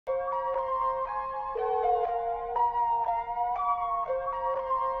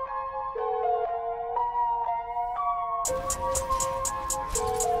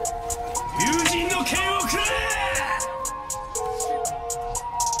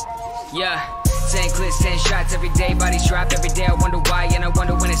Yeah, 10 clips, 10 shots every day, bodies drop every day. I wonder why, and I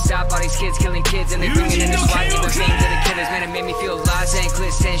wonder when it stop. All these kids killing kids, and they bringing in the SWAT, giving fame to the killers. Man, it made me feel lost. 10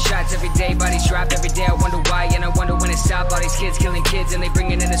 clips, 10 shots every day, bodies drop every day. I wonder why, and I wonder when it stop. All these kids killing kids, and they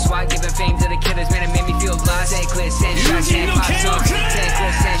bringing in the SWAT, giving fame to the killers. Man, it made me feel lost. 10 clips, 10 shots, 10 pops, 10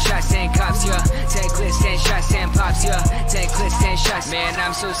 clips, 10 shots, 10 cops, yeah. 10 clips, 10 shots, 10 pops, yeah. 10 clips, 10 shots. Man,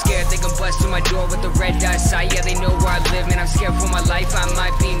 I'm so scared they can bust through my door with the red dot sight. Yeah, they know where I live, man. I'm scared for my life. I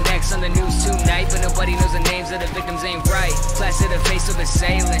might be next on the news tonight, but nobody knows the names of the victims ain't right. Class to the face of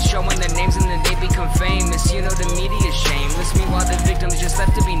assailants, showing the names and then they become famous. You know the media's shameless, meanwhile the victims just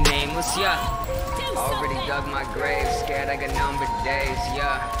left to be nameless, yeah. Already dug my grave, scared I got numbered days,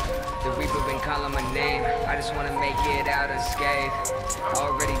 yeah. The Reaper been calling my name, I just wanna make it out unscathed.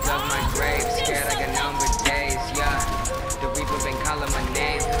 Already dug my grave, scared I got numbered days, yeah. The Reaper been calling my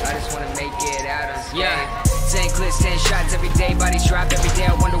name, I just wanna make it out unscathed. Yeah. 10 clips, 10 shots every day, bodies drop every day.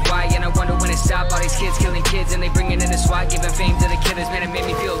 I wonder why, and I wonder when it stop. All these kids killing kids, and they bringing in the SWAT, giving fame to the killers. Man, it made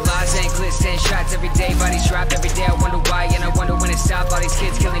me feel lost. 10 clips, 10 shots every day, bodies drop every day. I wonder why, and I wonder when it stop. All these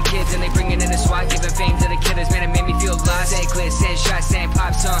kids killing kids, and they bringing in the SWAT, giving fame to the killers. Man, it made me feel lost. 10 clips, 10 shots, 10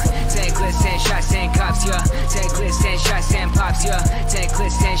 pops, 10 clips, 10 shots, 10 cops, yeah. 10 clips, 10 shots, 10 pops, yeah. 10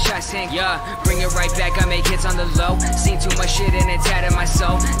 clips, 10 shots, 10, yeah. Bring it right back, I make hits on the low. Seen too much shit and it tattered my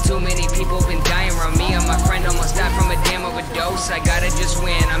soul. Too many people been dying around me, and my friend almost died from a damn overdose. I gotta just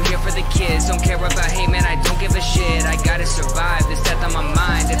win, I'm here for the kids. Don't care about hate, man, I don't give a shit. I gotta survive, this death on my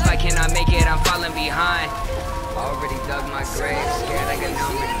mind. If I cannot make it, I'm falling behind. Already dug my grave, scared I got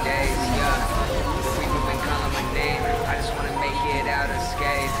numbered days, yeah. The Reaper been calling my name, I just wanna make it out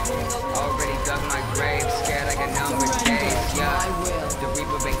unscathed. Already dug my grave, scared I got numbered days, yeah. The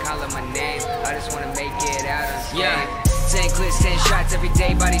Reaper been calling my name, I just wanna make it out unscathed. Yeah. 10 clips, 10 shots every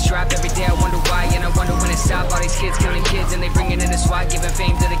day, bodies drop every day. I wonder why, and I wonder when it stop. All these kids killing kids, and they bringing in the SWAT, giving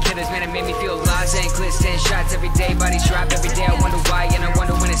fame to the killers. Man, it made me feel lost. 10 clips, 10 shots every day, bodies drop every day. I wonder why, and I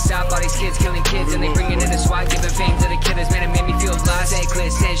wonder when it stop. All these kids killing kids, and they bringing in the SWAT, giving fame to the killers. Man, it made me feel lost. 10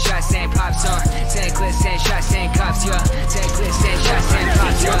 clips, 10 shots, 10 pops, 10 clips, 10 shots, 10 cops, yeah. 10 clips, 10 shots, 10